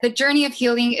The journey of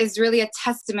healing is really a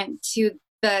testament to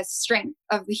the strength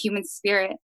of the human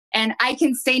spirit. And I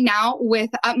can say now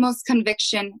with utmost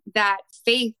conviction that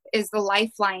faith is the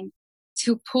lifeline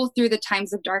to pull through the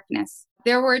times of darkness.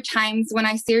 There were times when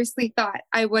I seriously thought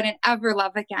I wouldn't ever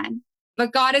love again.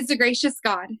 But God is a gracious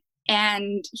God,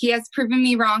 and He has proven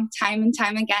me wrong time and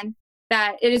time again,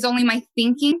 that it is only my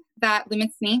thinking that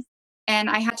limits me. And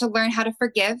I had to learn how to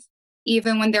forgive,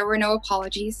 even when there were no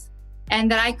apologies, and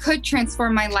that I could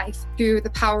transform my life through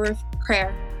the power of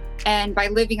prayer and by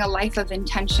living a life of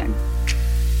intention.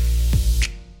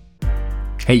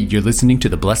 Hey, you're listening to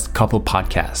the Blessed Couple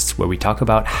Podcast, where we talk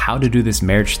about how to do this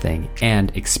marriage thing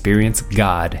and experience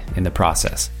God in the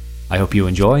process. I hope you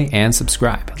enjoy and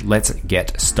subscribe. Let's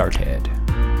get started.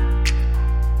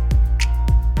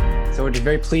 So we're just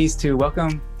very pleased to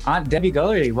welcome Aunt Debbie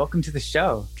Gullery. Welcome to the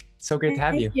show. So great to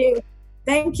have you.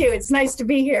 Thank you. It's nice to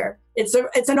be here. It's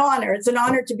an honor. It's an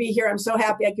honor to be here. I'm so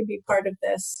happy I could be part of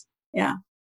this. Yeah.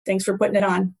 Thanks for putting it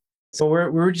on. So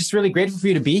we're just really grateful for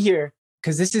you to be here,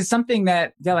 because this is something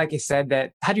that, like I said,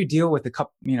 that how do you deal with a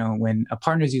couple, when a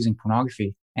partner is using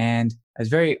pornography, and it's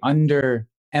very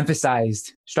underemphasized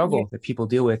struggle that people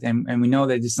deal with. And we know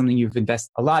that this is something you've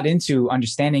invested a lot into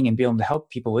understanding and be able to help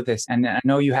people with this. And I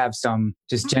know you have some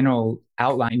just general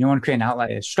outline. You want to create an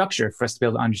outline, a structure for us to be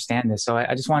able to understand this. So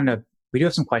I just wanted to, we do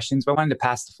have some questions, but I wanted to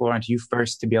pass the floor on to you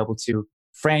first to be able to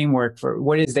framework for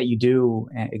what it is that you do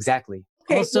exactly.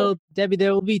 Okay, also, Debbie,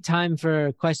 there will be time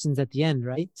for questions at the end,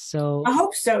 right? So I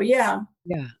hope so. Yeah.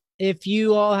 Yeah. If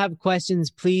you all have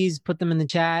questions, please put them in the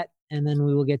chat, and then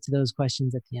we will get to those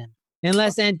questions at the end.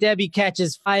 Unless Aunt Debbie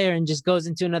catches fire and just goes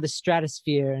into another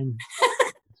stratosphere, and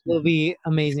will be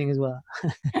amazing as well.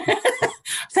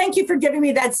 Thank you for giving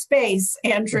me that space,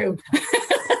 Andrew.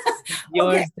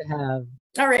 Yours to have.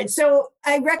 All right. So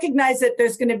I recognize that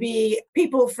there's going to be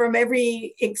people from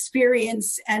every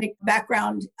experience and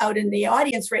background out in the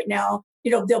audience right now.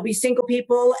 There'll be single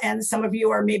people, and some of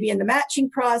you are maybe in the matching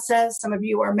process. Some of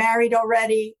you are married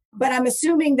already. But I'm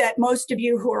assuming that most of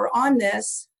you who are on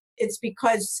this, it's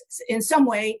because in some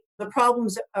way, the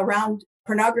problems around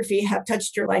pornography have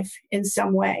touched your life in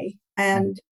some way.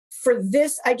 And for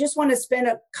this, I just want to spend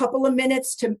a couple of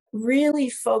minutes to really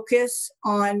focus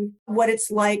on what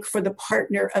it's like for the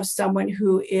partner of someone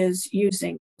who is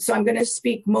using. So I'm going to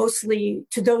speak mostly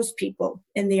to those people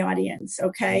in the audience,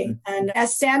 okay? Mm-hmm. And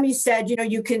as Sammy said,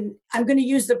 I'm going to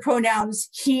use the pronouns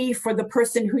he for the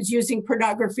person who's using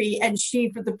pornography and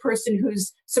she for the person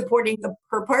who's supporting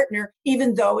her partner,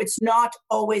 even though it's not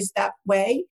always that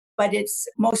way, but it's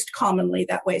most commonly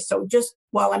that way. So just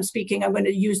while I'm speaking, I'm going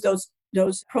to use those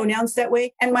pronouns that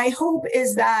way. And my hope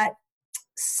is that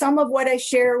some of what I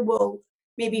share will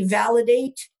maybe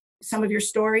validate some of your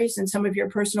stories and some of your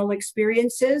personal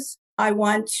experiences. I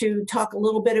want to talk a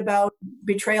little bit about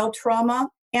betrayal trauma,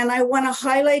 and I want to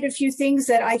highlight a few things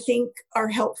that I think are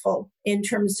helpful in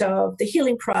terms of the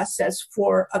healing process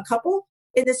for a couple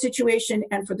in this situation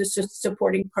and for the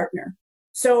supporting partner.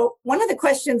 So one of the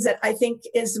questions that I think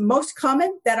is most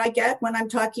common that I get when I'm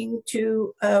talking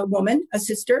to a woman, a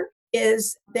sister,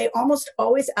 is they almost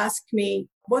always ask me,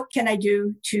 what can I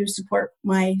do to support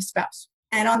my spouse?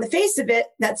 And on the face of it,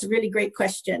 that's a really great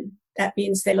question. That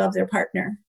means they love their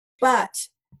partner. But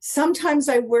sometimes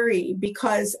I worry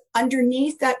because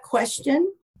underneath that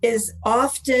question is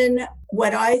often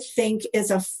what I think is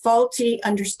a faulty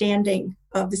understanding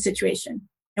of the situation.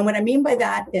 And what I mean by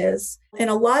that is, in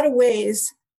a lot of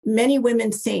ways, many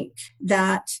women think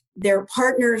that their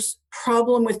partner's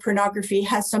problem with pornography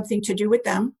has something to do with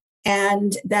them,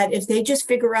 and that if they just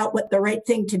figure out what the right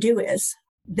thing to do is,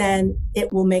 then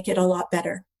it will make it a lot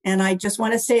better. And I just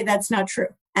want to say that's not true.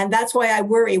 And that's why I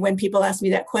worry when people ask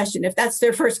me that question. If that's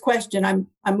their first question, I'm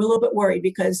a little bit worried,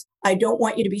 because I don't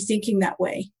want you to be thinking that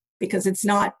way, because it's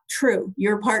not true.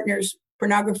 Your partner's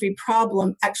pornography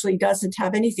problem actually doesn't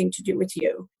have anything to do with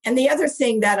you. And the other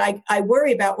thing that I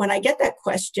worry about when I get that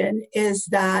question is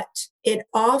that it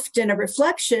often a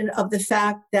reflection of the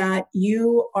fact that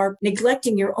you are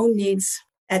neglecting your own needs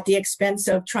at the expense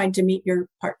of trying to meet your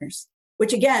partner's,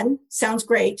 which again, sounds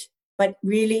great, but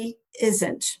really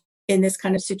isn't in this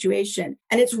kind of situation.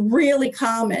 And it's really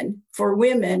common for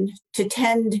women to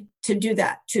tend to do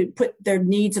that, to put their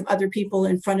needs of other people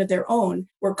in front of their own.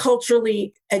 We're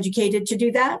culturally educated to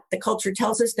do that. The culture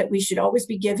tells us that we should always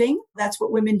be giving. That's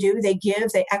what women do. They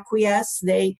give, they acquiesce,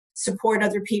 they support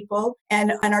other people.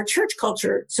 And our church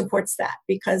culture supports that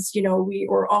because, we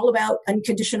were all about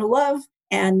unconditional love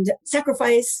and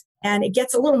sacrifice. And it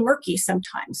gets a little murky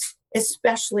sometimes,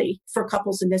 especially for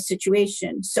couples in this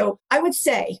situation. So I would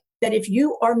say that if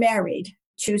you are married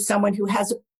to someone who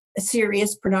has a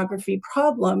serious pornography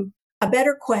problem, a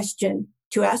better question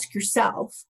to ask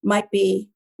yourself might be,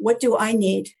 what do I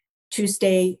need to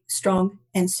stay strong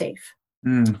and safe?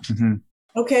 Mm-hmm.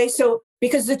 Okay, so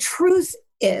because the truth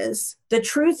is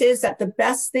that the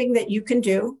best thing that you can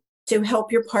do to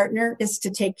help your partner is to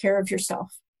take care of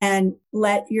yourself and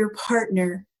let your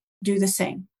partner do the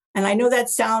same. And I know that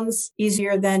sounds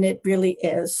easier than it really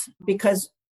is, because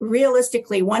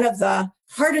realistically, one of the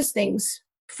hardest things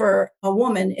for a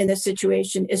woman in this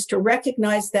situation is to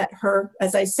recognize that her,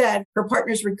 as I said, her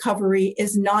partner's recovery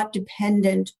is not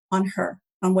dependent on her,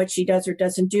 on what she does or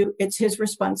doesn't do. It's his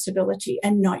responsibility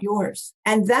and not yours.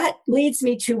 And that leads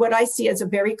me to what I see as a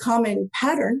very common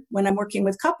pattern when I'm working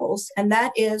with couples. And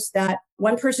that is that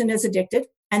one person is addicted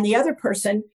and the other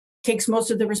person takes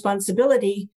most of the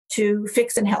responsibility to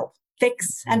fix and help.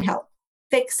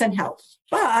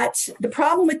 But the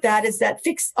problem with that is that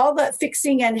all the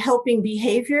fixing and helping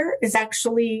behavior is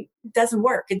actually doesn't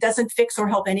work. It doesn't fix or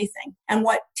help anything. And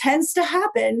what tends to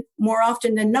happen more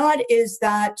often than not is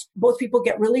that both people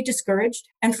get really discouraged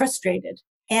and frustrated.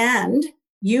 And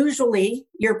usually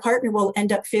your partner will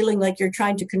end up feeling like you're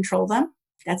trying to control them.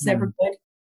 That's never good.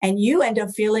 And you end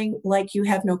up feeling like you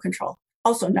have no control.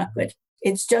 Also not good.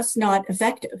 It's just not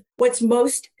effective. What's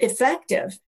most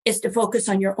effective is to focus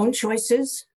on your own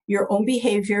choices, your own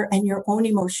behavior, and your own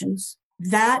emotions.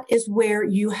 That is where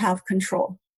you have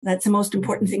control. That's the most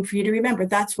important thing for you to remember.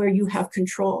 That's where you have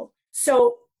control.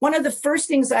 So one of the first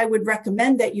things I would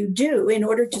recommend that you do in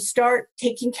order to start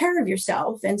taking care of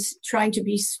yourself and trying to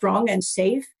be strong and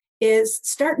safe is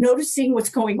start noticing what's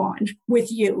going on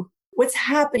with you, what's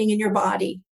happening in your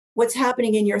body, what's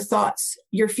happening in your thoughts,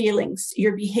 your feelings,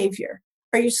 your behavior.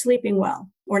 Are you sleeping well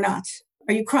or not?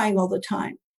 Are you crying all the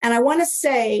time? And I want to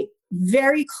say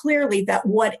very clearly that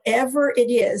whatever it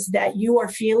is that you are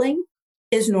feeling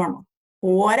is normal,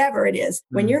 whatever it is.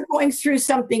 When you're going through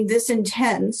something this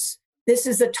intense, this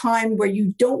is a time where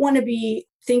you don't want to be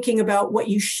thinking about what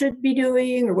you should be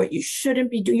doing or what you shouldn't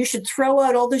be doing. You should throw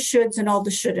out all the shoulds and all the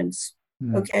shouldn'ts.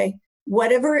 Okay.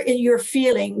 Whatever you're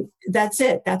feeling, that's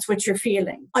it. That's what you're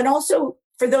feeling. And also,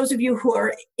 for those of you who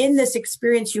are in this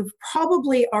experience, you've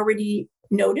probably already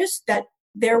noticed that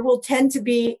there will tend to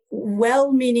be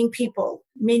well-meaning people,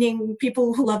 meaning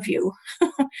people who love you,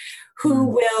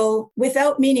 who will,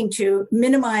 without meaning to,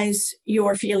 minimize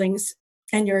your feelings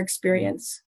and your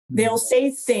experience. They'll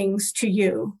say things to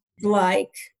you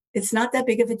like, it's not that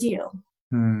big of a deal.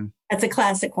 That's a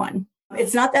classic one.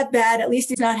 It's not that bad. At least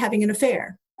he's not having an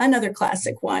affair. Another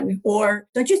classic one. Or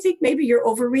don't you think maybe you're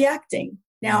overreacting?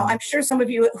 Now, I'm sure some of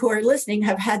you who are listening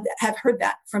have heard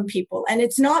that from people. And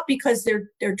it's not because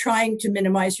they're trying to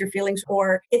minimize your feelings,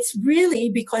 or it's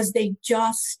really because they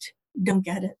just don't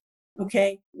get it.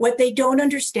 Okay. What they don't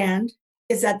understand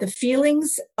is that the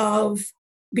feelings of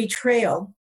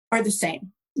betrayal are the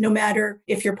same, no matter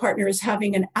if your partner is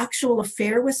having an actual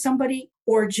affair with somebody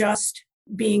or just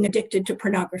being addicted to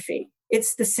pornography.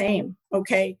 It's the same.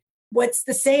 Okay. What's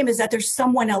the same is that there's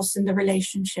someone else in the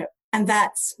relationship. And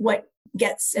that's what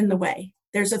gets in the way.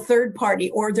 There's a third party,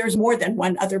 or there's more than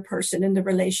one other person in the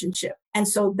relationship. And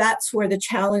so that's where the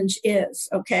challenge is.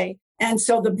 Okay. And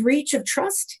so the breach of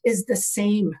trust is the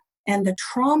same. And the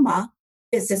trauma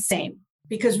is the same.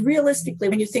 Because realistically,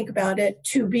 when you think about it,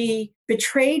 to be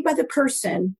betrayed by the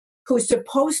person who's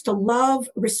supposed to love,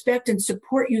 respect, and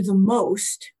support you the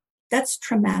most, that's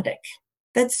traumatic.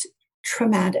 That's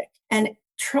traumatic. And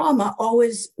trauma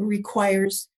always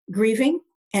requires grieving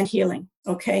and healing.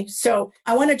 Okay. So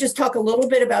I want to just talk a little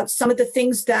bit about some of the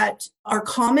things that are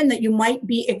common that you might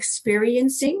be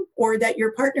experiencing or that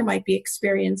your partner might be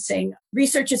experiencing.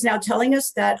 Research is now telling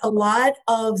us that a lot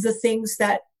of the things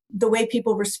that the way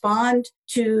people respond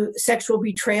to sexual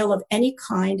betrayal of any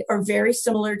kind are very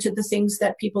similar to the things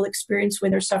that people experience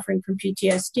when they're suffering from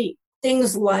PTSD.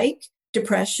 Things like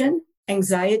depression,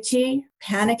 anxiety,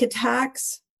 panic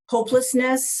attacks,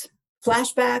 hopelessness,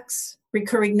 flashbacks,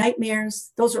 recurring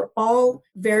nightmares. Those are all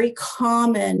very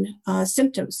common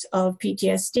symptoms of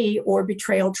PTSD or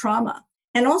betrayal trauma.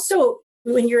 And also,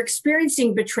 when you're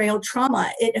experiencing betrayal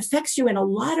trauma, it affects you in a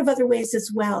lot of other ways as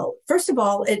well. First of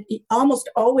all, it almost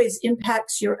always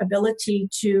impacts your ability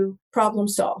to problem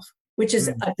solve, which is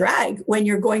a drag when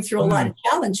you're going through a lot of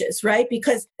challenges, right?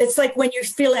 Because it's like when you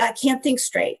feel like I can't think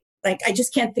straight, like I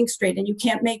just can't think straight, and you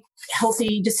can't make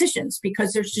healthy decisions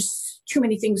because there's just too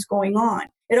many things going on.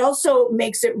 It also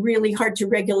makes it really hard to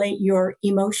regulate your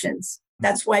emotions.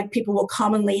 That's why people will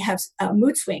commonly have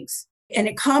mood swings. And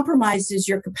it compromises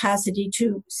your capacity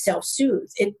to self-soothe.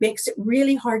 It makes it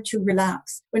really hard to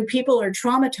relax. When people are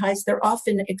traumatized, they're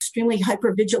often extremely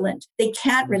hypervigilant. They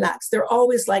can't relax. They're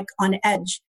always like on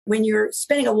edge. when you're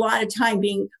spending a lot of time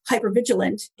being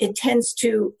hypervigilant, it tends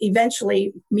to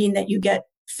eventually mean that you get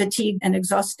fatigued and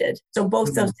exhausted. So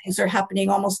both those things are happening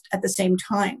almost at the same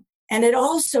time. And it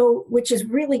also, which is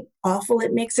really awful,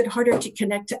 it makes it harder to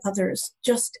connect to others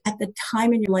just at the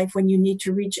time in your life when you need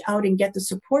to reach out and get the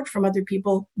support from other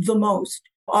people the most.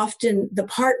 Often the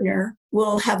partner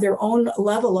will have their own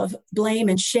level of blame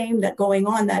and shame that going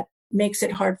on that makes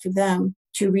it hard for them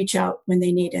to reach out when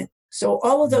they need it. So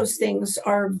all of those things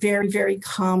are very, very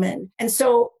common. And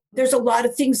so there's a lot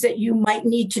of things that you might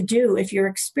need to do if you're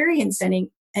experiencing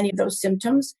any of those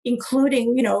symptoms,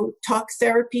 including, talk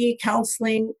therapy,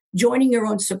 counseling, joining your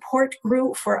own support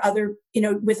group for other,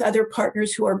 with other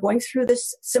partners who are going through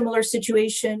this similar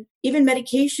situation, even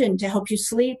medication to help you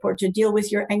sleep or to deal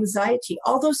with your anxiety.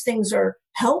 All those things are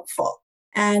helpful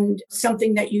and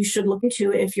something that you should look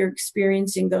into if you're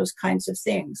experiencing those kinds of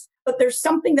things. But there's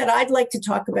something that I'd like to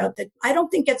talk about that I don't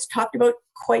think gets talked about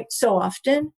quite so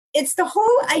often. It's the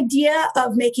whole idea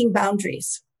of making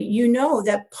boundaries. You know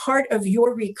that part of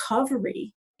your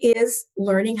recovery is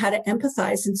learning how to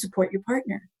empathize and support your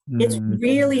partner. It's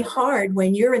really hard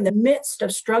when you're in the midst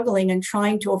of struggling and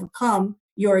trying to overcome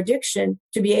your addiction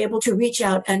to be able to reach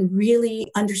out and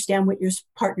really understand what your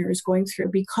partner is going through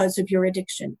because of your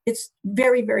addiction. It's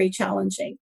very, very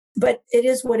challenging. But it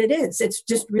is what it is. It's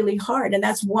just really hard. And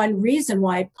that's one reason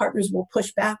why partners will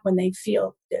push back when they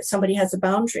feel that somebody has a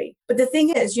boundary. But the thing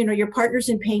is, your partner's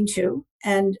in pain too.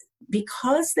 And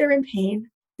because they're in pain,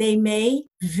 they may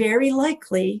very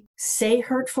likely say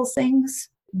hurtful things,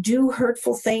 do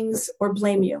hurtful things, or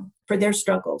blame you for their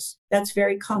struggles. That's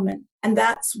very common. And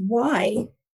that's why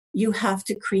you have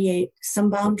to create some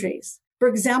boundaries. For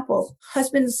example,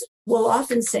 husbands will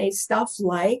often say stuff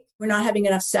like, we're not having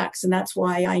enough sex, and that's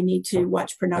why I need to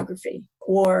watch pornography.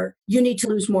 Or you need to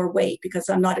lose more weight because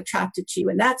I'm not attracted to you,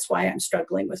 and that's why I'm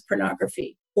struggling with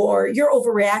pornography. Or you're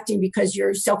overreacting because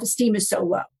your self-esteem is so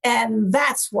low, and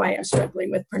that's why I'm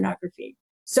struggling with pornography.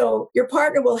 So your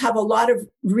partner will have a lot of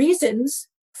reasons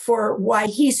for why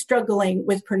he's struggling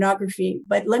with pornography.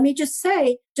 But let me just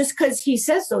say, just because he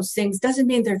says those things doesn't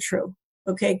mean they're true.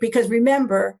 Okay, because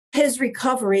remember, his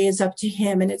recovery is up to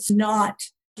him, and it's not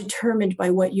determined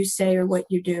by what you say or what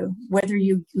you do. Whether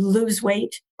you lose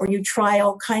weight or you try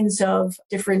all kinds of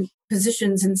different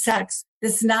positions in sex,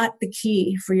 that's not the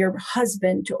key for your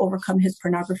husband to overcome his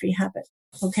pornography habit.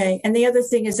 Okay, and the other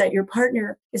thing is that your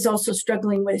partner is also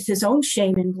struggling with his own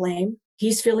shame and blame.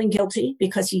 He's feeling guilty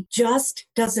because he just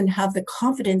doesn't have the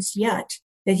confidence yet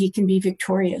that he can be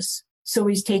victorious. So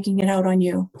he's taking it out on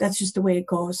you. That's just the way it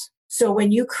goes. So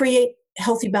when you create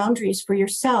healthy boundaries for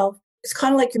yourself, it's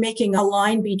kind of like you're making a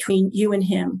line between you and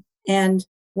him and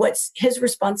what's his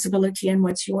responsibility and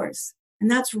what's yours. And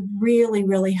that's really,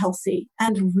 really healthy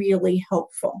and really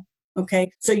helpful.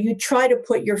 Okay. So you try to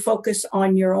put your focus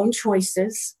on your own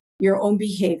choices, your own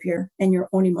behavior, and your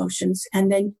own emotions, and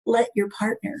then let your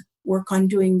partner work on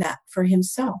doing that for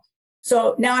himself.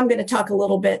 So now I'm going to talk a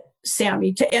little bit,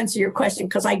 Sammy, to answer your question,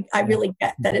 because I really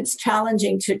get that it's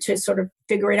challenging to sort of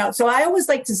figure it out. So I always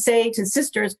like to say to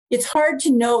sisters, it's hard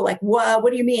to know, like,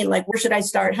 what do you mean? Like, where should I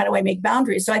start? How do I make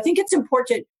boundaries? So I think it's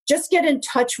important, just get in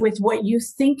touch with what you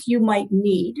think you might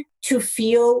need to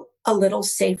feel a little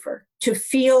safer, to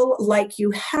feel like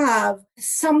you have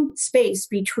some space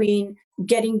between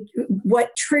getting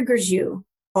what triggers you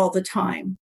all the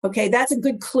time. Okay, that's a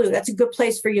good clue. That's a good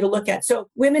place for you to look at. So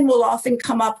women will often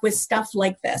come up with stuff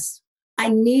like this. I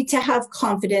need to have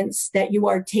confidence that you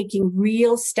are taking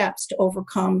real steps to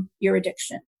overcome your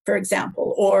addiction, for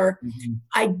example. Or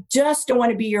I just don't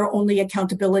want to be your only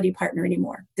accountability partner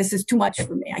anymore. This is too much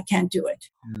for me. I can't do it.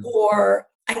 Or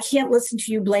I can't listen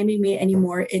to you blaming me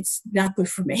anymore. It's not good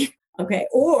for me. Okay.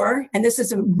 Or, and this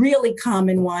is a really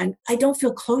common one, I don't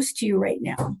feel close to you right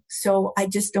now. So I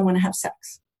just don't want to have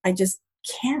sex. I just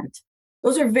can't.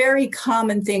 Those are very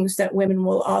common things that women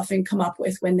will often come up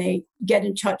with when they get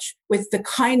in touch with the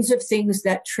kinds of things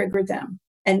that trigger them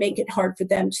and make it hard for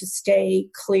them to stay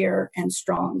clear and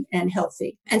strong and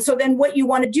healthy. And so then what you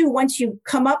want to do once you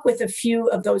come up with a few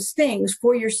of those things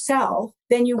for yourself,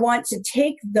 then you want to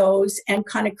take those and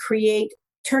kind of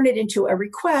turn it into a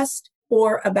request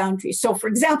or a boundary. So for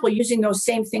example, using those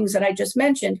same things that I just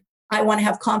mentioned, I want to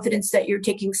have confidence that you're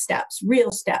taking steps,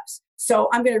 real steps. So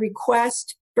I'm going to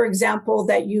request, for example,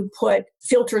 that you put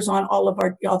filters on all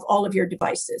of your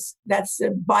devices. That's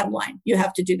the bottom line. You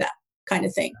have to do that kind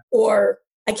of thing. Or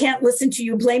I can't listen to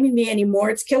you blaming me anymore.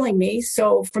 It's killing me.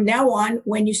 So from now on,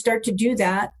 when you start to do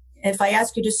that, if I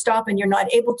ask you to stop and you're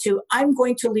not able to, I'm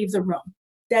going to leave the room.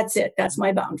 That's it. That's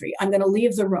my boundary. I'm going to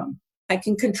leave the room. I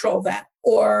can control that.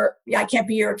 Or I can't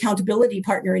be your accountability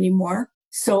partner anymore.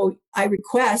 So I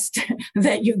request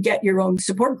that you get your own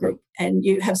support group and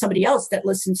you have somebody else that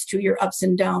listens to your ups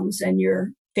and downs and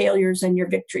your failures and your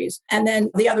victories. And then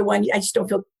the other one, I just don't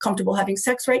feel comfortable having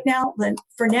sex right now. Then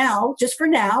just for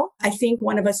now, I think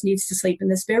one of us needs to sleep in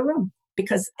the spare room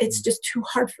because it's just too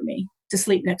hard for me to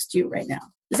sleep next to you right now.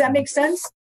 Does that make sense?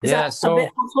 Is that a bit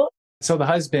helpful? So the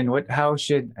husband,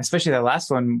 especially that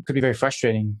last one could be very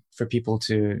frustrating for people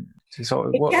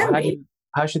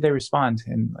how should they respond?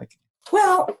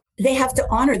 Well, they have to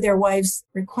honor their wife's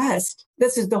request.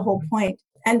 This is the whole point.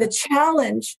 And the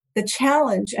challenge,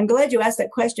 I'm glad you asked that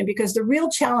question because the real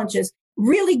challenge is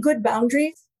really good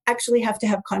boundaries actually have to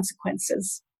have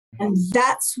consequences. And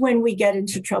that's when we get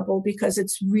into trouble because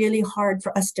it's really hard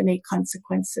for us to make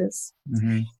consequences.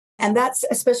 Mm-hmm. And that's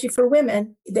especially for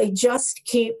women. They just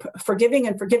keep forgiving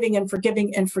and forgiving and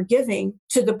forgiving and forgiving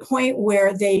to the point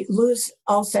where they lose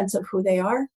all sense of who they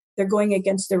are. They're going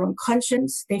against their own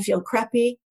conscience. They feel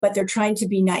crappy, but they're trying to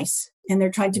be nice and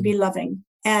they're trying to be loving.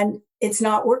 And it's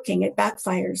not working. It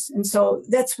backfires. And so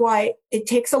that's why it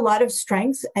takes a lot of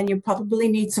strength and you probably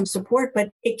need some support,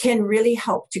 but it can really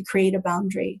help to create a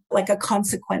boundary, like a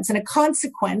consequence. And a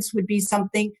consequence would be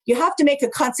something you have to make a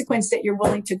consequence that you're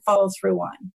willing to follow through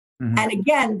on. Mm-hmm. And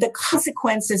again, the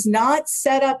consequence is not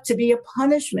set up to be a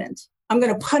punishment. I'm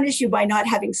going to punish you by not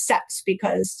having sex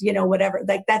because, whatever.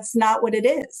 Like that's not what it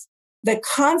is. The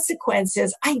consequence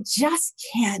is I just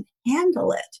can't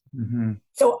handle it. Mm-hmm.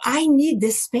 So I need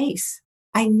this space.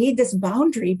 I need this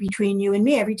boundary between you and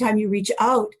me. Every time you reach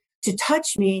out to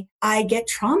touch me, I get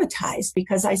traumatized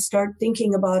because I start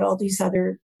thinking about all these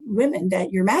other women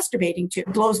that you're masturbating to.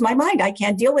 It blows my mind. I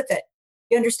can't deal with it.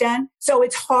 You understand? So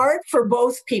it's hard for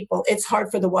both people. It's hard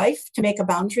for the wife to make a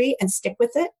boundary and stick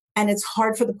with it. And it's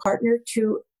hard for the partner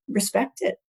to respect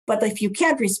it. But if you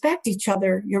can't respect each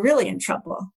other, you're really in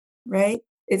trouble, right?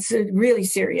 It's really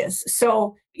serious.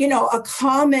 So, a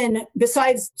common,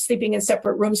 besides sleeping in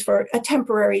separate rooms for a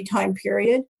temporary time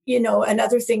period,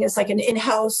 another thing is like an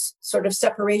in-house sort of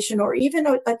separation or even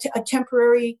a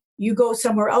temporary, you go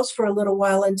somewhere else for a little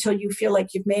while until you feel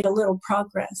like you've made a little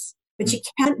progress. But you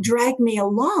can't drag me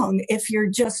along if you're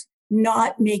just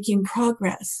not making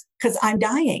progress because I'm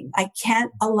dying. I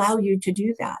can't allow you to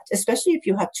do that, especially if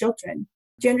you have children.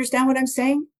 Do you understand what I'm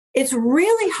saying? It's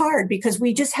really hard because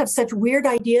we just have such weird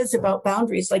ideas about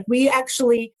boundaries. Like we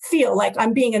actually feel like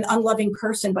I'm being an unloving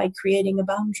person by creating a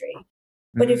boundary.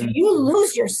 But if you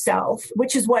lose yourself,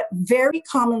 which is what very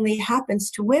commonly happens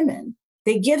to women,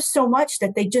 they give so much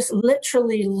that they just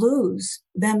literally lose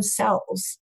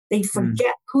themselves. They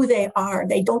forget who they are.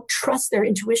 They don't trust their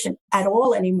intuition at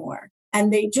all anymore.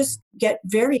 And they just get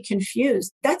very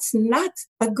confused. That's not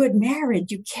a good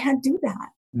marriage. You can't do that.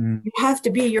 You have to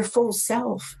be your full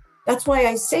self. That's why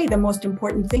I say the most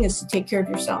important thing is to take care of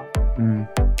yourself.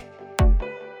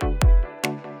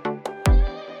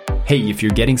 Hey, if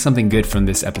you're getting something good from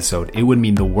this episode, it would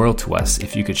mean the world to us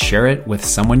if you could share it with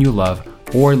someone you love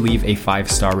or leave a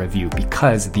 5-star review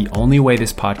because the only way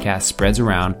this podcast spreads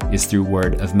around is through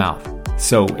word of mouth.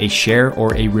 So a share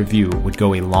or a review would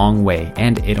go a long way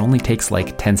and it only takes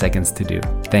like 10 seconds to do.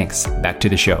 Thanks. Back to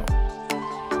the show.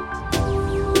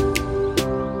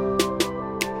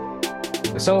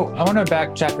 So I want to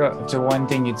backtrack to one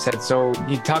thing you'd said. So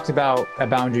you talked about a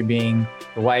boundary being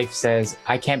the wife says,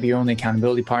 I can't be your only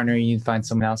accountability partner. You need to find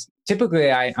someone else.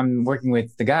 Typically, I'm working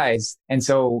with the guys. And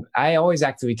so I always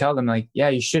actively tell them like, yeah,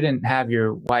 you shouldn't have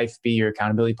your wife be your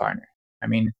accountability partner. I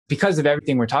mean, because of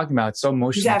everything we're talking about, it's so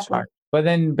emotionally hard. But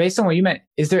then based on what you meant,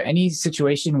 is there any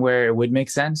situation where it would make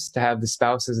sense to have the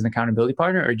spouse as an accountability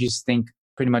partner? Or do you just think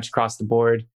pretty much across the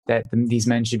board that these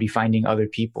men should be finding other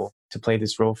people to play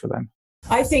this role for them?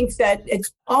 I think that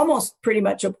it's almost pretty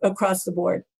much across the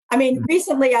board. I mean,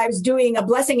 recently I was doing a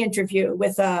blessing interview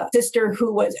with a sister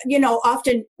who was,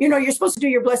 often, you're supposed to do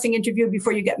your blessing interview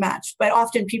before you get matched, but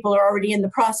often people are already in the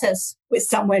process with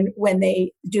someone when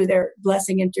they do their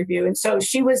blessing interview. And so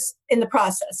she was in the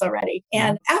process already.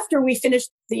 And after we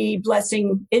finished the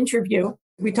blessing interview,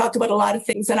 we talked about a lot of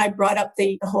things, and I brought up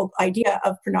the whole idea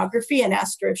of pornography and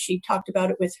asked her if she talked about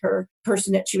it with her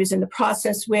person that she was in the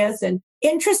process with. And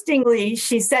interestingly,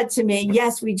 she said to me,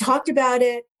 yes, we talked about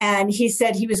it. And he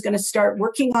said he was going to start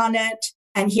working on it.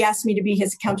 And he asked me to be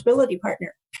his accountability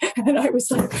partner. And I was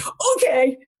like,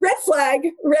 okay, red flag.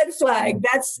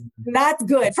 That's not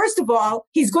good. First of all,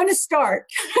 he's going to start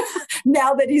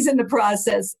now that he's in the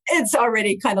process. It's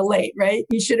already kind of late, right?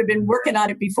 He should have been working on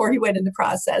it before he went in the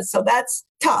process. So that's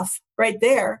tough right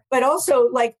there. But also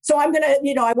like, so I'm going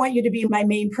to, I want you to be my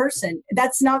main person.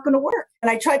 That's not going to work. And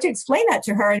I tried to explain that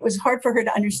to her. And it was hard for her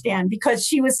to understand because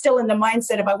she was still in the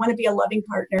mindset of, I want to be a loving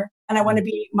partner and I want to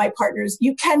be my partner's.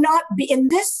 You cannot be in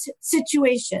this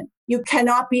situation. You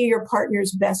cannot be your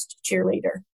partner's best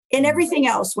cheerleader. In everything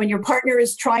else, when your partner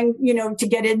is trying, to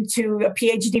get into a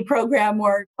PhD program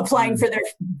or applying for their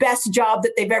best job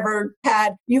that they've ever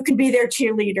had, you can be their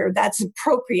cheerleader. That's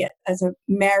appropriate as a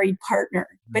married partner,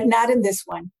 but not in this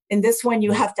one. In this one,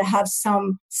 you have to have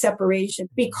some separation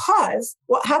because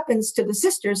what happens to the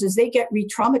sisters is they get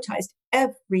re-traumatized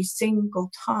every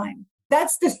single time.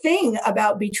 That's the thing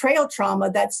about betrayal trauma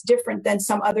that's different than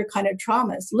some other kind of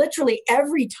traumas. Literally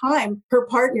every time her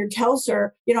partner tells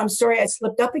her, I'm sorry, I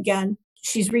slipped up again,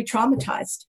 she's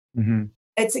re-traumatized. Mm-hmm.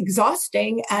 It's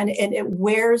exhausting and it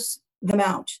wears them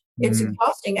out. It's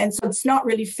exhausting. And so it's not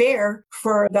really fair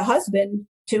for the husband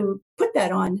to put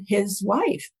that on his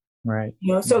wife. Right.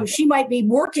 So she might be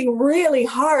working really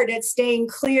hard at staying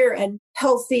clear and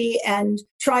healthy and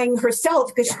trying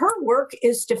herself because her work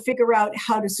is to figure out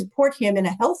how to support him in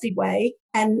a healthy way.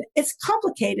 And it's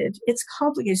complicated.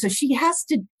 So she has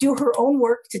to do her own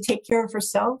work to take care of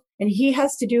herself. And he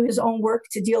has to do his own work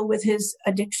to deal with his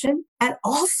addiction. And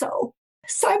also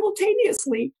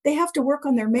simultaneously, they have to work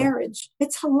on their marriage.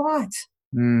 It's a lot.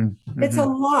 Mm-hmm. It's a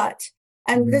lot.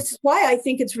 And this is why I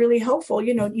think it's really helpful.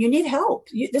 You need help.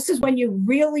 This is when you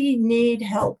really need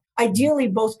help. Ideally,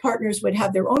 both partners would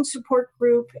have their own support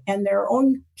group and their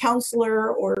own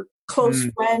counselor or close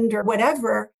friend or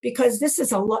whatever, because this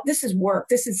is a lot. This is work.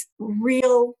 This is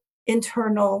real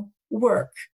internal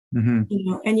work. And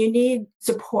you need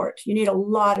support. You need a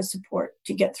lot of support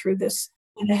to get through this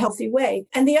in a healthy way.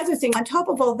 And the other thing, on top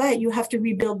of all that, you have to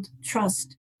rebuild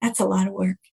trust. That's a lot of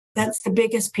work. That's the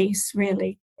biggest piece,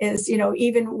 really. Is,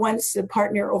 even once the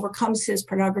partner overcomes his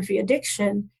pornography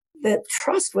addiction, the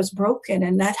trust was broken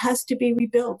and that has to be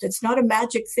rebuilt. It's not a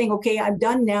magic thing. Okay, I'm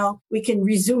done now. We can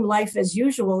resume life as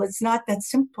usual. It's not that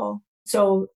simple.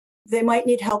 So they might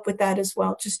need help with that as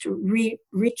well, just to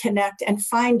reconnect and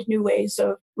find new ways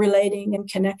of relating and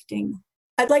connecting.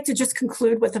 I'd like to just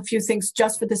conclude with a few things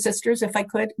just for the sisters, if I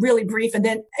could, really brief. And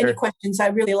then any questions, I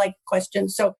really like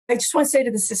questions. So I just want to say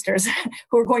to the sisters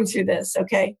who are going through this,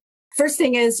 okay? First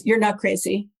thing is, you're not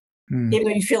crazy, even though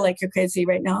you feel like you're crazy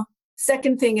right now.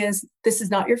 Second thing is, this is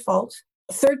not your fault.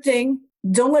 Third thing,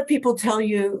 don't let people tell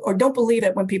you, or don't believe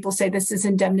it when people say this is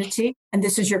indemnity and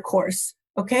this is your course.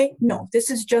 Okay? No, this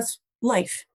is just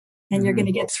life and you're going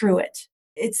to get through it.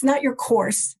 It's not your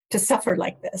course to suffer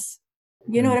like this.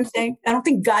 You know what I'm saying? I don't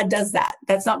think God does that.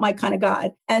 That's not my kind of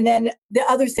God. And then the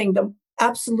other thing, the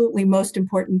absolutely most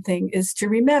important thing is to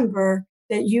remember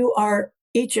that you are,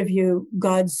 each of you,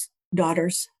 God's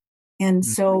daughters. And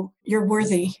so you're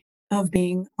worthy of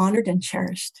being honored and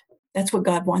cherished. That's what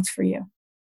God wants for you.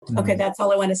 Okay, that's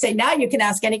all I want to say. Now you can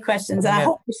ask any questions. I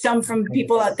hope some from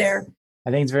people out there.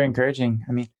 I think it's very encouraging.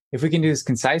 I mean, if we can do this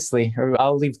concisely, or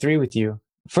I'll leave 3 with you.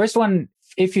 First one,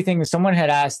 if you think that someone had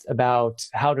asked about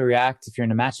how to react if you're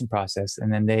in a matching process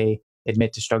and then they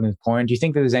admit to struggling with porn, do you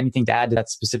think there's anything to add to that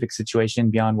specific situation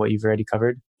beyond what you've already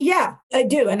covered? Yeah, I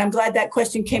do. And I'm glad that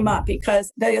question came up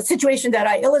because the situation that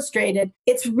I illustrated,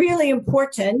 it's really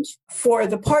important for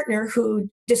the partner who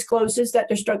discloses that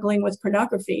they're struggling with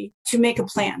pornography to make a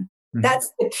plan.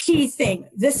 That's the key thing.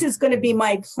 This is going to be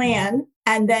my plan.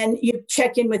 And then you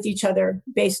check in with each other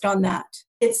based on that.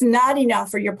 It's not enough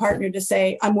for your partner to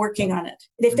say, I'm working on it.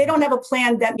 If they don't have a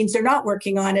plan, that means they're not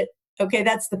working on it. Okay,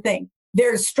 that's the thing.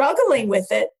 They're struggling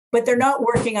with it, but they're not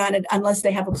working on it unless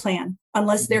they have a plan,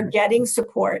 unless they're getting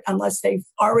support, unless they've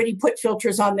already put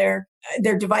filters on their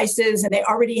devices and they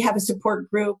already have a support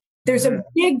group. There's a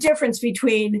big difference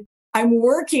between I'm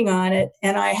working on it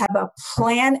and I have a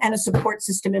plan and a support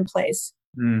system in place.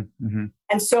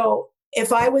 And so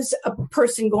if I was a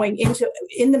person going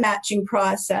in the matching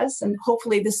process, and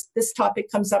hopefully this topic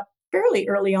comes up fairly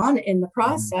early on in the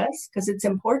process because it's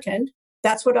important,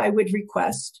 that's what I would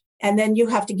request. And then you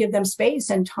have to give them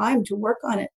space and time to work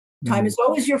on it. Time is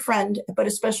always your friend, but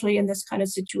especially in this kind of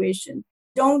situation.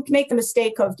 Don't make the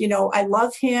mistake of, I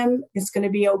love him, it's going to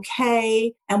be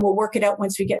okay, and we'll work it out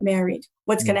once we get married.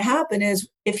 What's going to happen is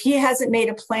if he hasn't made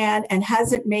a plan and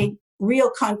hasn't made real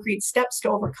concrete steps to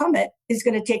overcome it, he's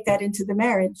going to take that into the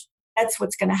marriage. That's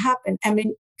what's going to happen. I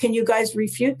mean, can you guys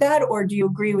refute that, or do you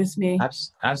agree with me?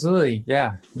 Absolutely.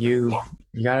 Yeah. You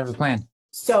got to have a plan.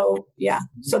 So, yeah.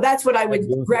 So that's what I would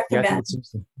recommend.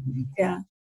 Yeah.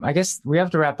 I guess we have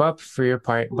to wrap up for your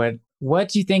part, but what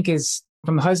do you think is,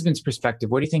 from the husband's perspective,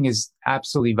 what do you think is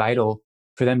absolutely vital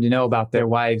for them to know about their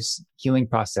wife's healing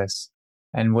process?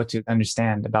 and what to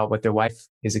understand about what their wife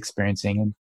is experiencing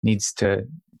and needs to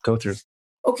go through.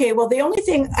 Okay, well, the only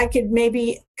thing I could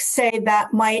maybe say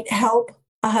that might help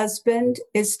a husband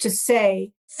is to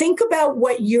say, think about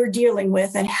what you're dealing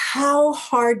with and how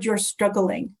hard you're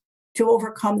struggling to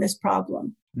overcome this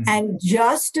problem. Mm-hmm. And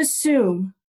just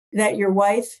assume that your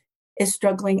wife is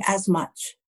struggling as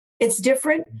much. It's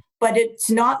different, but it's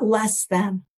not less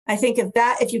than. I think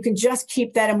if you can just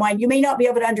keep that in mind, you may not be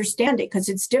able to understand it because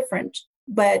it's different,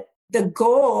 but the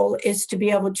goal is to be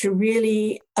able to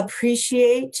really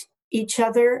appreciate each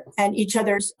other and each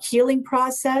other's healing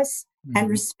process and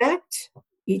respect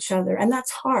each other. And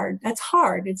that's hard. That's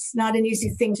hard. It's not an easy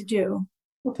thing to do.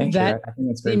 Thank you. I think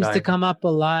that's very seems valuable. to come up a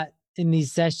lot in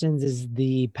these sessions is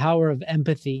the power of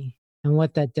empathy and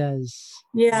what that does.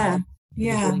 Yeah.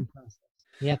 Yeah.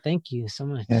 Thank you so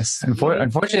much. Yes.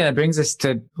 Unfortunately, that brings us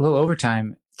to a little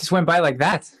overtime. Just went by like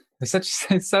that.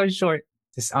 It's so short.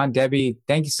 Just Aunt Debby,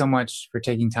 thank you so much for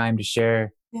taking time to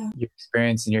share your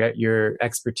experience and your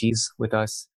expertise with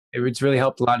us. It's really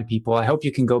helped a lot of people. I hope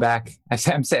you can go back. I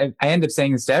end up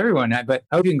saying this to everyone, but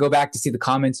I hope you can go back to see the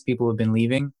comments people have been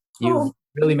leaving. You've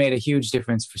really made a huge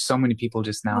difference for so many people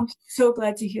just now. I'm so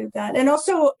glad to hear that. And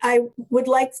also, I would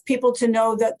like people to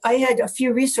know that I had a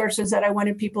few resources that I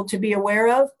wanted people to be aware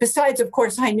of, besides, of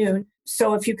course, High Noon.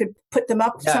 So if you could put them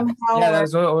up somehow. Yeah, that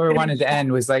was what we wanted to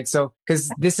end was like, so, because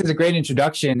this is a great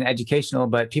introduction, educational,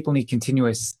 but people need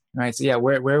continuous, right? So yeah,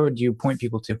 where would you point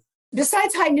people to?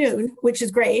 Besides High Noon, which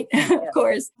is great, of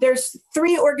course, there's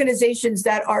 3 organizations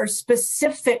that are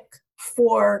specific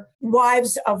for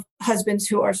wives of husbands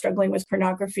who are struggling with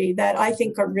pornography that I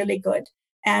think are really good.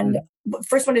 And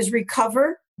first one is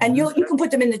Recover, and you can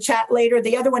put them in the chat later.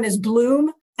 The other one is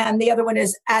Bloom, and the other one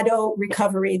is Addo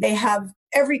Recovery. They have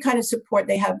every kind of support.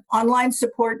 They have online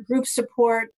support, group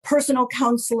support, personal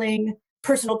counseling,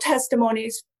 personal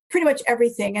testimonies, pretty much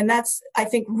everything. And that's, I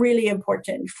think, really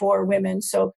important for women.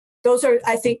 So those are,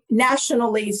 I think,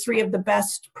 nationally 3 of the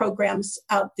best programs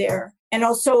out there. And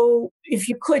also, if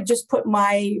you could just put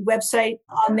my website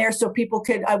on there so people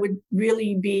could, I would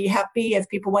really be happy if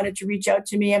people wanted to reach out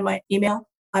to me and my email.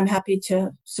 I'm happy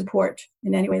to support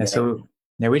in any way.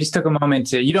 We just took a moment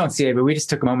to, you don't see it, but we just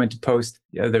took a moment to post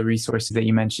the resources that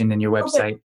you mentioned in your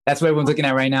website. Okay. That's what everyone's looking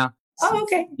at right now. Oh,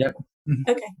 okay. Yep.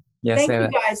 Okay. Yes,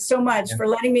 thank you guys so much for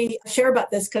letting me share about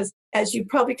this, because as you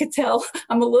probably could tell,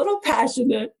 I'm a little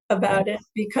passionate about it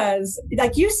because,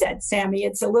 like you said, Sammy,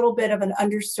 it's a little bit of an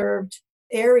underserved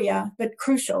area, but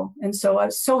crucial. And so I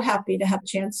was so happy to have a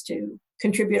chance to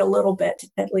contribute a little bit,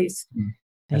 at least.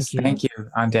 Thank you,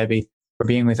 Aunt Debby, for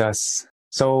being with us.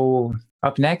 So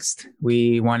up next,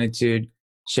 we wanted to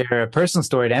share a personal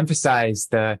story to emphasize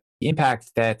the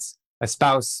impact that a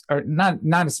spouse, or not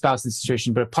a spouse in the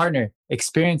situation, but a partner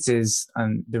experiences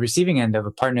on the receiving end of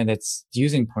a partner that's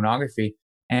using pornography.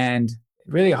 And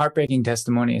really a heartbreaking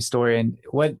testimony, a story. And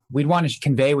what we'd want to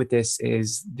convey with this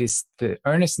is the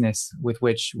earnestness with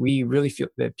which we really feel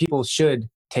that people should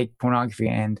take pornography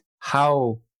and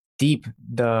how deep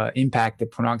the impact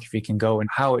that pornography can go and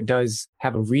how it does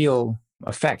have a real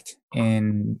effect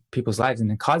in people's lives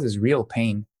and it causes real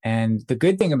pain. And the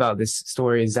good thing about this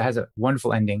story is it has a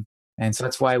wonderful ending. And so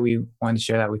that's why we wanted to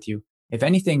share that with you. If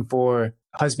anything, for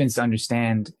husbands to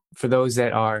understand, for those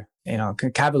that are,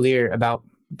 cavalier about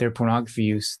their pornography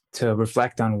use, to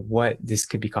reflect on what this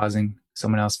could be causing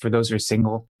someone else. For those who are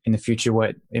single, in the future,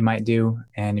 what it might do.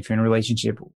 And if you're in a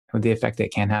relationship, with the effect that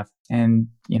it can have. And,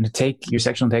 take your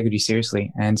sexual integrity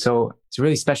seriously. And so it's a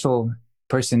really special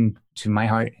person to my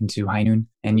heart and to High Noon.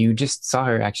 And you just saw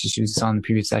her, actually, she was on the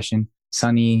previous session.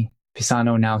 Sunny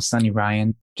Pisano, now Sunny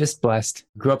Ryan, just blessed.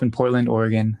 Grew up in Portland,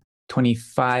 Oregon,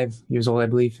 25 years old, I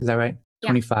believe. Is that right? Yeah.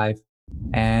 25.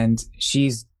 And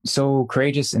she's so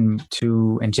courageous and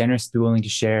generous to be willing to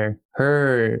share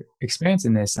her experience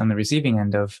in this on the receiving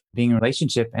end of being in a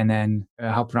relationship and then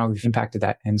how pornography impacted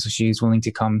that. And so she's willing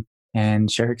to come and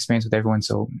share her experience with everyone.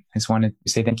 So I just wanted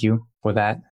to say thank you for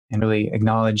that and really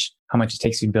acknowledge how much it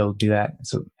takes you to be able to do that.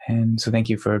 So thank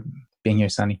you for being here,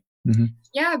 Sunny. Mm-hmm.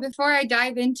 Yeah, before I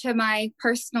dive into my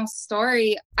personal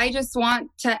story, I just want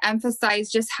to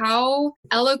emphasize just how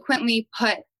eloquently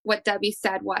put what Debby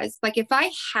said was. Like, if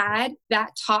I had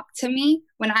that talk to me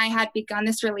when I had begun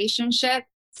this relationship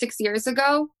 6 years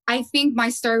ago, I think my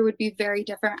story would be very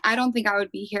different. I don't think I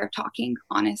would be here talking,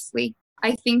 honestly.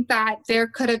 I think that there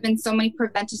could have been so many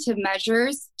preventative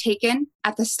measures taken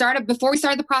at the start before we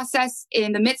started the process,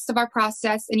 in the midst of our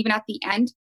process, and even at the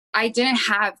end. I didn't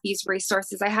have these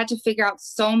resources. I had to figure out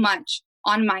so much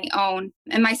on my own.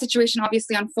 And my situation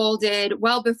obviously unfolded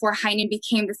well before High Noon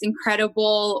became this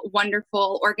incredible,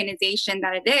 wonderful organization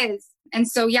that it is. And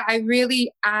so, yeah, I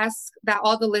really ask that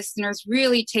all the listeners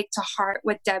really take to heart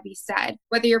what Debbie said.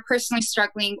 Whether you're personally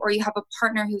struggling or you have a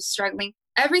partner who's struggling,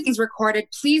 everything's recorded.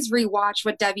 Please rewatch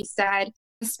what Debbie said,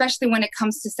 especially when it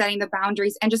comes to setting the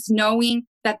boundaries and just knowing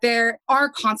that there are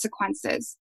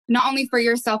consequences, not only for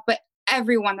yourself, but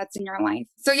everyone that's in your life.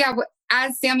 So yeah,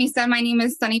 as Sammy said, my name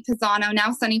is Sunny Pisano,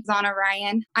 now Sunny Pisano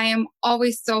Ryan. I am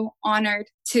always so honored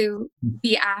to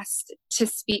be asked to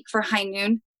speak for High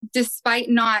Noon. Despite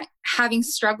not having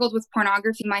struggled with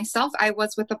pornography myself, I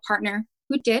was with a partner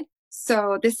who did.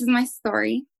 So this is my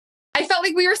story. I felt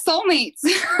like we were soulmates.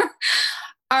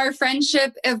 Our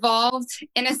friendship evolved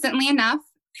innocently enough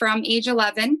from age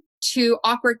 11 to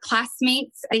awkward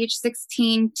classmates at age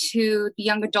 16 to the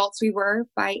young adults we were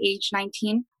by age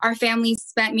 19. Our families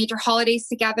spent major holidays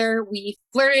together. We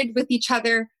flirted with each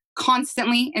other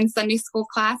constantly in Sunday school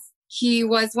class. He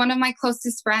was one of my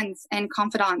closest friends and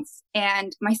confidants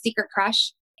and my secret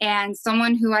crush and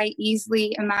someone who I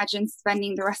easily imagined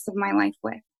spending the rest of my life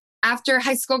with. After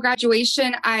high school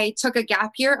graduation, I took a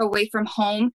gap year away from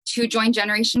home to join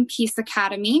Generation Peace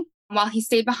Academy while he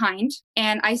stayed behind.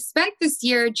 And I spent this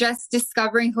year just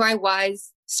discovering who I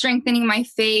was, strengthening my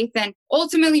faith, and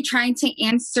ultimately trying to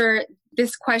answer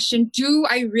this question, do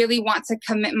I really want to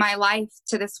commit my life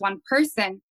to this one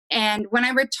person? And when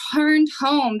I returned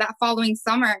home that following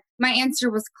summer, my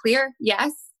answer was clear.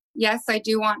 Yes, I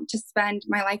do want to spend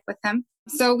my life with him.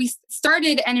 So we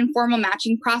started an informal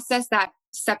matching process that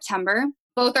September.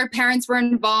 Both our parents were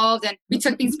involved and we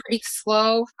took things pretty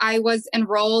slow. I was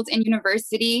enrolled in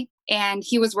university and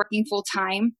he was working full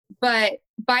time. But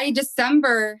by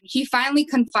December, he finally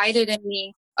confided in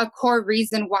me a core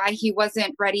reason why he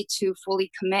wasn't ready to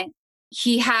fully commit.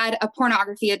 He had a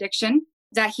pornography addiction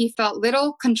that he felt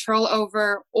little control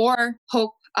over or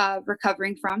hope of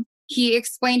recovering from. He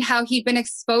explained how he'd been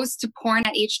exposed to porn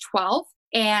at age 12,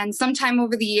 and sometime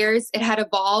over the years, it had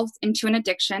evolved into an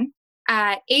addiction.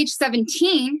 At age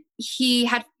 17, he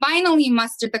had finally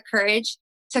mustered the courage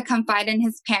to confide in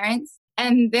his parents,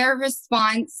 and their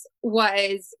response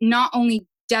was not only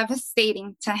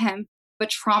devastating to him, but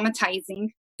traumatizing.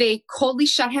 They coldly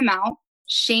shut him out,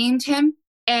 shamed him,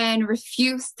 and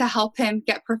refused to help him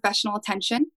get professional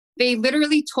attention. They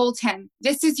literally told him,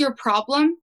 this is your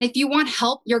problem. If you want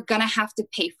help, you're going to have to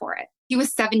pay for it. He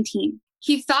was 17.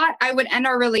 He thought I would end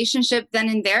our relationship then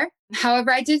and there.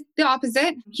 However, I did the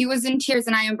opposite. He was in tears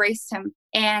and I embraced him.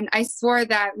 And I swore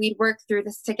that we'd work through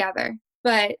this together.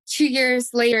 But 2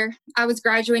 years later, I was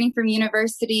graduating from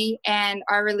university and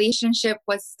our relationship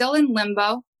was still in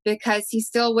limbo because he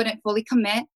still wouldn't fully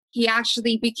commit. He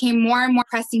actually became more and more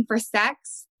pressing for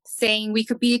sex, saying we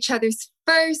could be each other's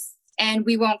first and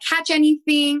we won't catch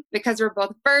anything because we're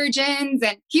both virgins.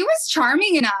 And he was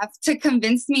charming enough to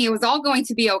convince me it was all going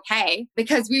to be okay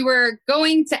because we were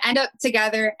going to end up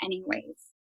together anyways.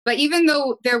 But even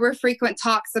though there were frequent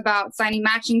talks about signing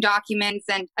matching documents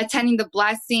and attending the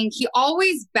blessing, he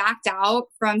always backed out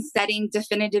from setting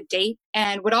definitive dates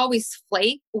and would always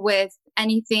flake with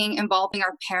anything involving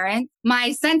our parents.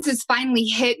 My senses finally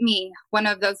hit me one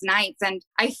of those nights, and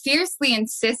I fiercely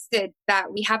insisted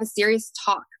that we have a serious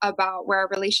talk about where our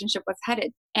relationship was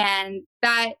headed. And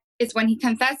that is when he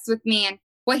confessed with me, and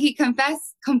what he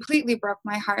confessed completely broke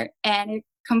my heart, and it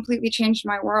completely changed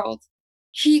my world.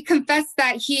 He confessed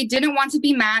that he didn't want to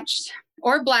be matched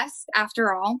or blessed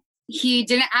after all. He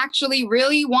didn't actually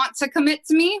really want to commit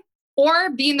to me or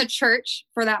be in the church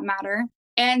for that matter.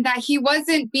 And that he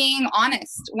wasn't being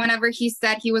honest whenever he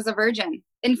said he was a virgin.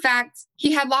 In fact,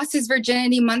 he had lost his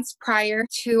virginity months prior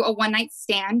to a one-night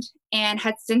stand and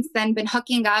had since then been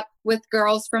hooking up with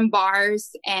girls from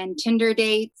bars and Tinder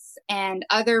dates and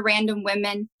other random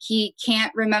women he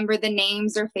can't remember the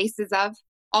names or faces of,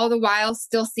 all the while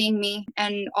still seeing me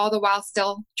and all the while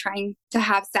still trying to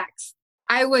have sex.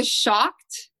 I was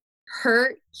shocked,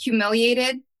 hurt,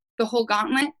 humiliated, the whole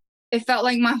gauntlet. It felt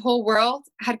like my whole world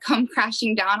had come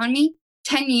crashing down on me,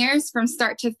 10 years from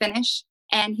start to finish.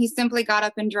 And he simply got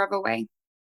up and drove away.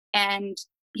 And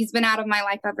he's been out of my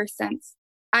life ever since.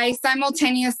 I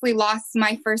simultaneously lost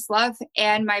my first love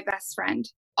and my best friend.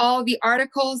 All the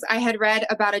articles I had read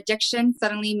about addiction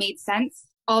suddenly made sense.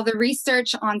 All the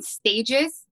research on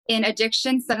stages in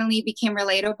addiction suddenly became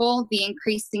relatable. The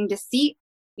increasing deceit,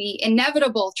 the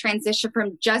inevitable transition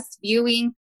from just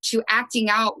viewing to acting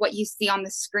out what you see on the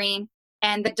screen,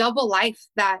 and the double life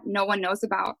that no one knows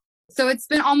about. So it's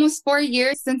been almost 4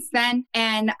 years since then,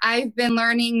 and I've been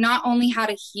learning not only how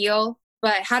to heal,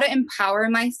 but how to empower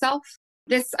myself.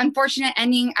 This unfortunate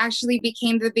ending actually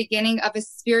became the beginning of a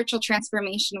spiritual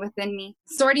transformation within me.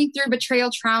 Sorting through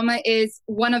betrayal trauma is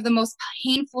one of the most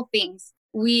painful things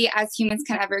we as humans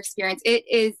can ever experience. It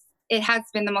is it has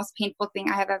been the most painful thing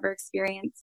I have ever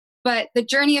experienced. But the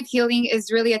journey of healing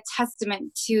is really a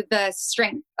testament to the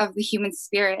strength of the human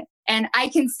spirit. And I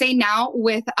can say now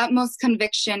with utmost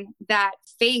conviction that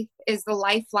faith is the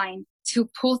lifeline to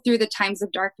pull through the times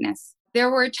of darkness. There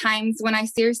were times when I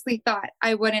seriously thought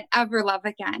I wouldn't ever love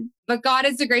again. But God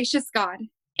is a gracious God,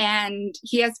 and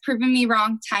He has proven me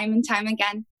wrong time and time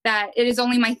again, that it is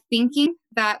only my thinking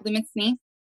that limits me.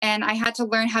 And I had to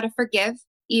learn how to forgive,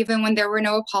 even when there were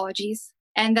no apologies,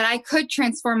 and that I could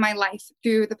transform my life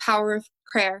through the power of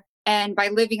prayer and by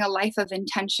living a life of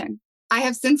intention. I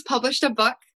have since published a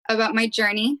book about my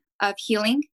journey of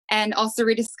healing and also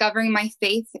rediscovering my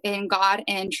faith in God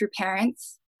and true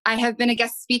parents. I have been a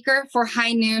guest speaker for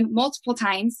High Noon multiple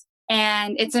times,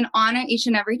 and it's an honor each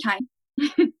and every time.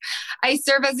 I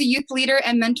serve as a youth leader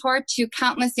and mentor to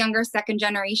countless younger second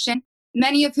generation,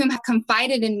 many of whom have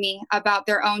confided in me about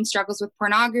their own struggles with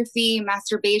pornography,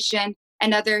 masturbation,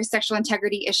 and other sexual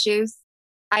integrity issues.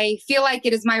 I feel like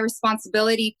it is my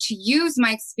responsibility to use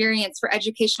my experience for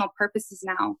educational purposes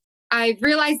now. I've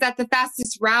realized that the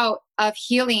fastest route of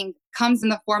healing comes in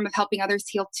the form of helping others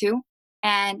heal too.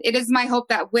 And it is my hope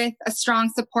that with a strong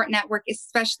support network,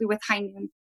 especially with High Noon,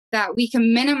 that we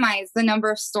can minimize the number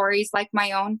of stories like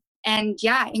my own and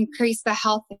increase the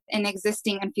health in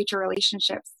existing and future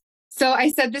relationships. So I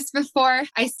said this before,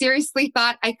 I seriously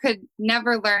thought I could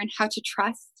never learn how to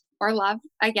trust or love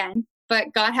again,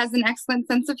 but God has an excellent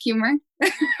sense of humor.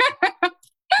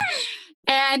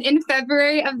 And in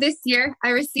February of this year, I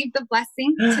received the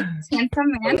blessing to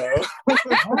handsome man.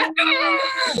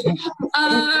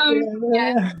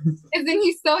 Isn't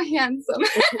he so handsome?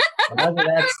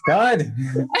 That's good.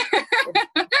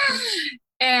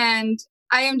 And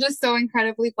I am just so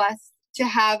incredibly blessed to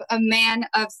have a man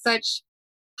of such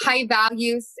high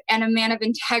values and a man of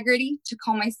integrity to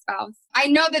call my spouse. I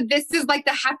know that this is like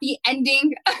the happy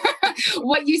ending,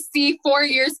 what you see 4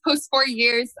 years, post 4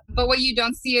 years, but what you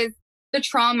don't see is the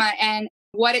trauma and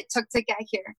what it took to get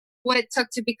here, what it took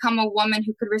to become a woman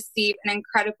who could receive an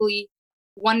incredibly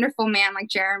wonderful man like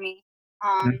Jeremy.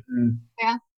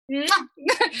 Yeah.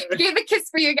 Gave a kiss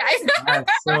for you guys. That's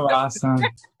so awesome.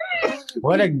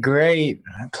 What a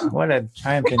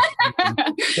triumphant.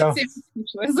 So,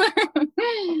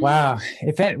 wow.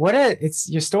 It's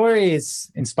your story is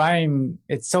inspiring.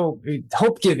 It's so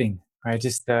hope giving, right?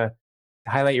 Just to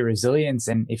highlight your resilience.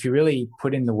 And if you really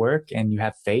put in the work and you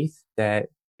have faith that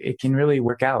it can really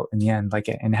work out in the end, like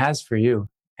it and has for you.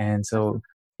 And so,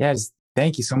 just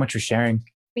thank you so much for sharing.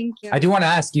 Thank you. I do want to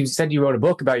ask, you said you wrote a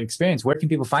book about your experience. Where can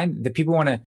people find, the people want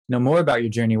to know more about your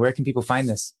journey? Where can people find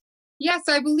this? Yeah,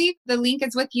 so I believe the link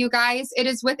is with you guys. It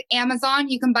is with Amazon.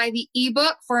 You can buy the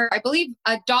ebook for, I believe,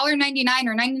 $1.99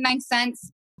 or 99 cents.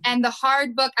 And the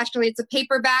hard book, actually, it's a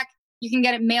paperback. You can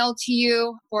get it mailed to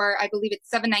you for, I believe it's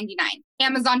 $7.99.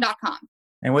 Amazon.com.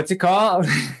 And what's it called?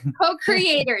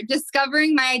 Co-Creator,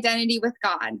 Discovering My Identity with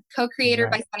God. Co-Creator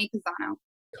by Sunny Pisano.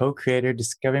 Co-Creator,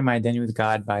 Discovering My Identity with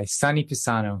God by Sunny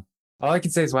Pisano. All I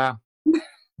can say is wow.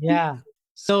 Yeah.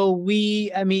 So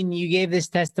you gave this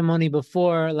testimony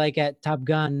before, like at Top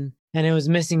Gun, and it was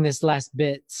missing this last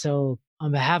bit. So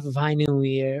on behalf of High Noon,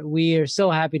 we are so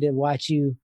happy to watch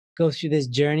you go through this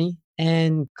journey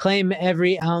and claim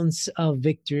every ounce of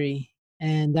victory.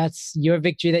 And that's your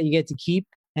victory that you get to keep.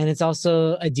 And it's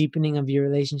also a deepening of your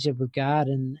relationship with God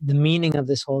and the meaning of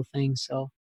this whole thing.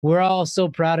 So we're all so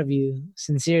proud of you,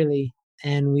 sincerely.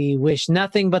 And we wish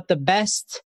nothing but the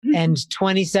best and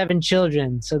 27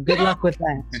 children. So good luck with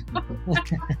that.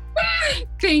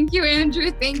 Thank you,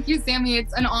 Andrew. Thank you, Sammy.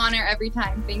 It's an honor every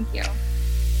time. Thank you.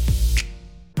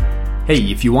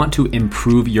 Hey, if you want to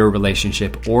improve your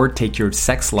relationship or take your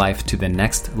sex life to the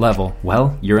next level,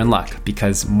 well, you're in luck,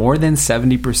 because more than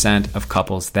 70% of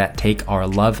couples that take our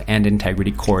Love and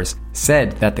Integrity course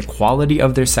said that the quality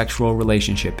of their sexual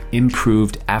relationship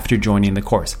improved after joining the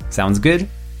course. Sounds good?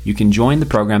 You can join the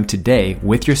program today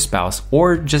with your spouse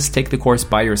or just take the course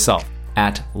by yourself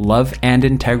at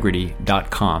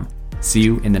loveandintegrity.com. See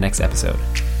you in the next episode.